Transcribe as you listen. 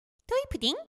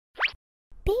pudding.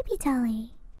 Baby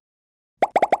Dolly.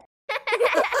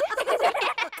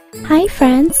 Hi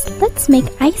friends, let's make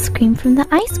ice cream from the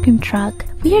ice cream truck.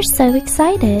 We are so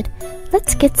excited.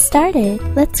 Let's get started.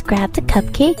 Let's grab the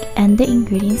cupcake and the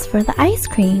ingredients for the ice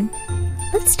cream.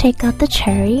 Let's take out the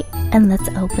cherry and let's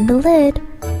open the lid.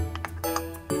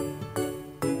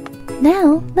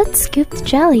 Now, let's scoop the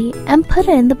jelly and put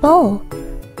it in the bowl.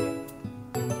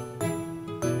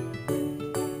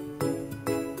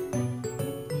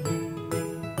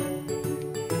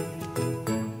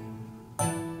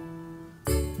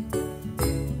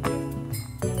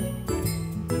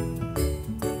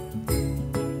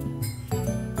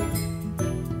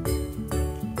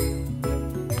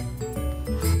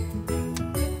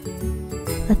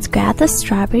 Let's grab the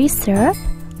strawberry syrup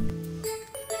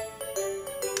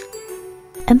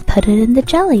and put it in the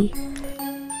jelly.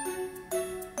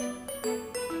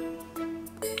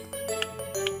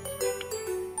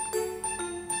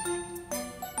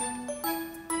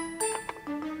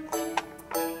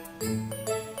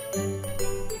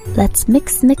 Let's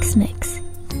mix, mix, mix.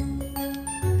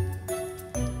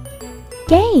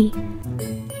 Yay!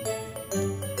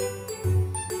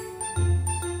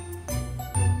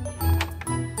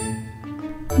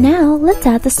 Now let's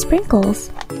add the sprinkles.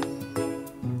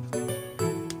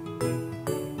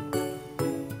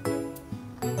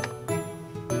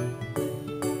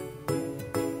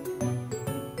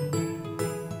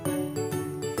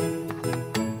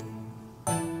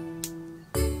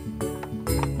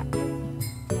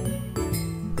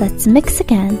 Let's mix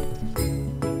again.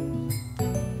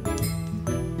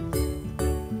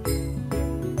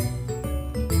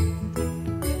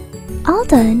 All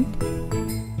done.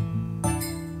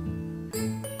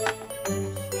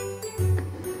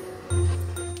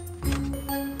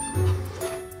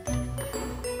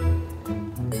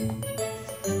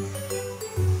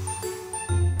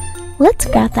 Let's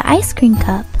grab the ice cream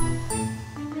cup.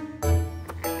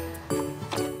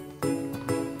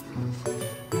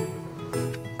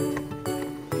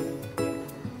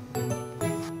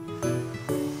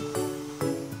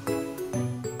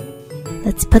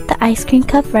 Let's put the ice cream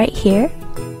cup right here.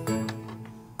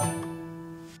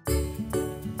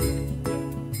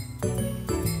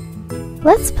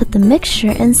 Let's put the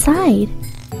mixture inside.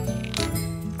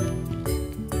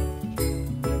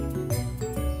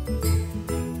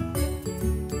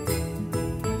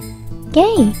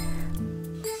 Yay!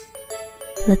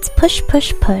 Let's push,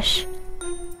 push, push.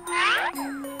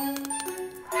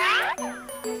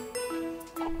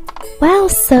 Wow,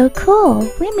 so cool!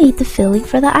 We made the filling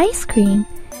for the ice cream.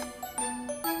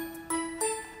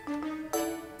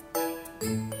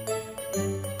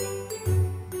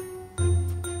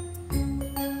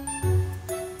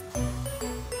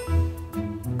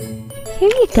 Here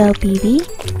you go, BB.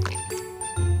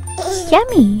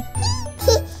 Yummy!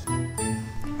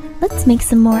 Let's make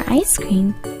some more ice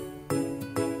cream.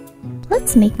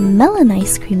 Let's make melon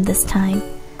ice cream this time.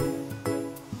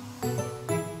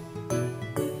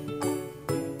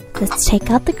 Let's take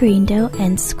out the green dough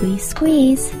and squeeze,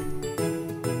 squeeze.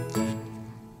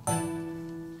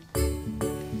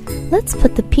 Let's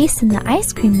put the piece in the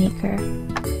ice cream maker.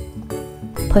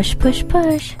 Push, push,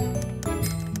 push.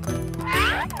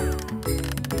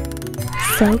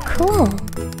 So cool!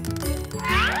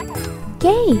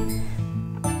 Yay!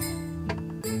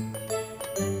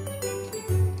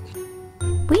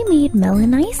 We made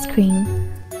melon ice cream.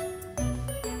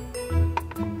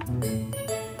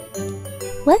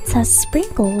 Let's have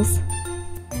sprinkles.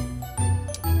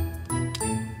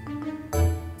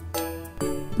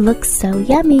 Looks so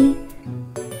yummy.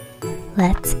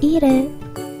 Let's eat it.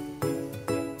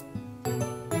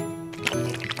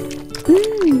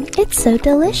 It's so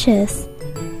delicious.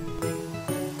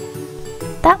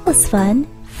 That was fun.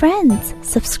 Friends,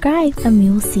 subscribe and we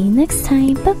will see you next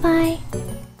time. Bye-bye.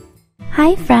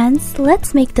 Hi friends,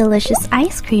 let's make delicious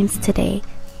ice creams today.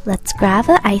 Let's grab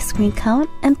an ice cream cone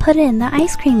and put it in the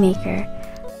ice cream maker.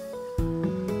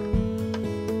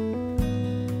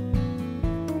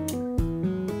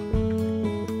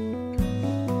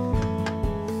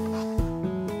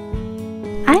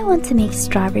 I want to make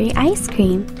strawberry ice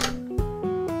cream.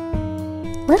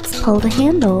 Let's pull the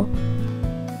handle.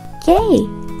 Yay!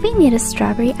 We made a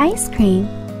strawberry ice cream.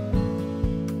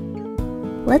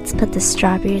 Let's put the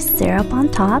strawberry syrup on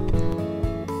top.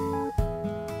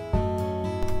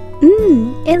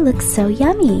 It looks so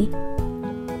yummy.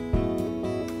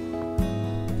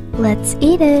 Let's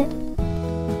eat it.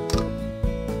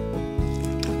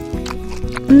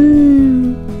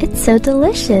 It's so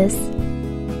delicious.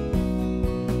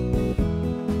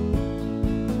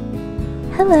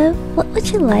 Hello, what would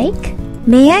you like?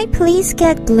 May I please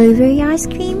get blueberry ice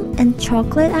cream and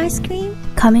chocolate ice cream?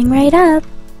 Coming right up.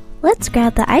 Let's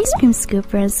grab the ice cream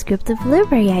scooper and scoop the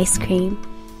blueberry ice cream.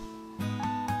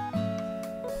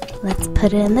 Let's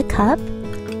put it in the cup.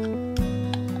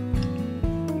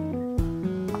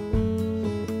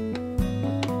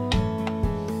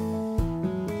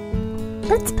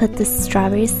 Let's put the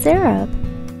strawberry syrup.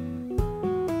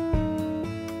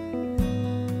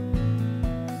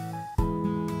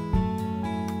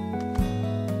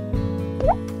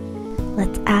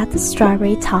 Let's add the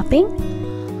strawberry topping.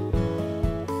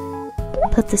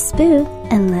 Put the spoon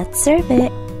and let's serve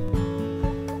it.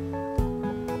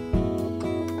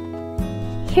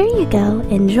 Here you go,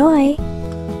 enjoy!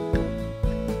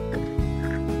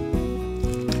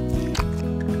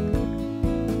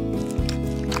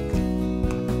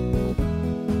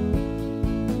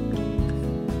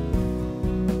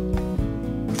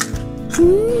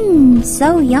 Mmm,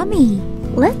 so yummy!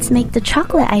 Let's make the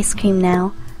chocolate ice cream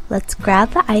now. Let's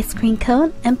grab the ice cream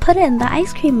cone and put it in the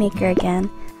ice cream maker again.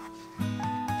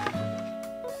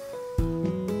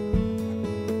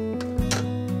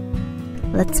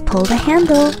 Let's pull the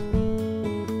handle.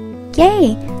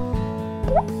 Yay!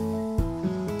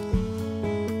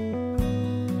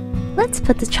 Let's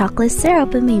put the chocolate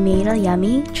syrup and we made a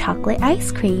yummy chocolate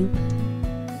ice cream.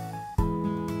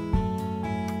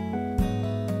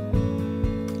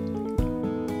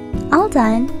 All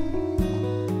done.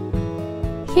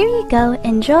 Here you go,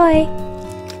 enjoy!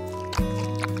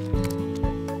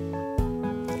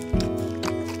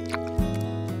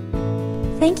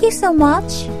 Thank you so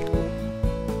much.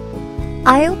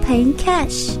 I'll pay in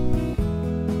cash.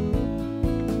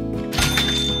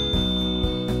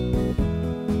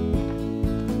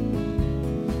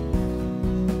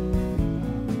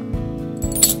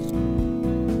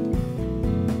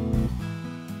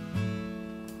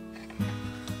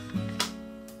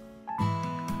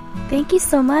 Thank you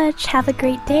so much. Have a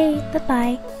great day.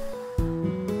 Bye-bye.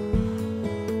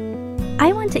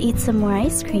 I want to eat some more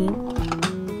ice cream.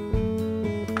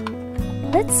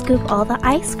 Let's scoop all the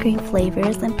ice cream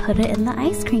flavors and put it in the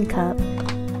ice cream cup.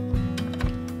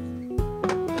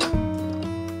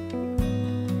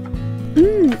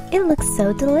 It looks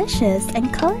so delicious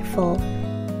and colorful.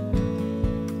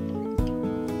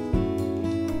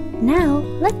 Now,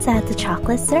 let's add the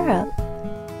chocolate syrup.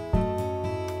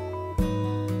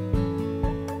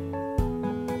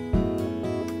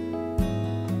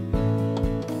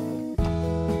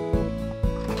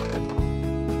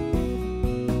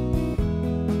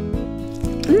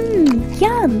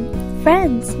 Yum!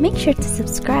 Friends, make sure to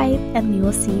subscribe and we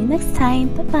will see you next time.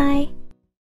 Bye-bye.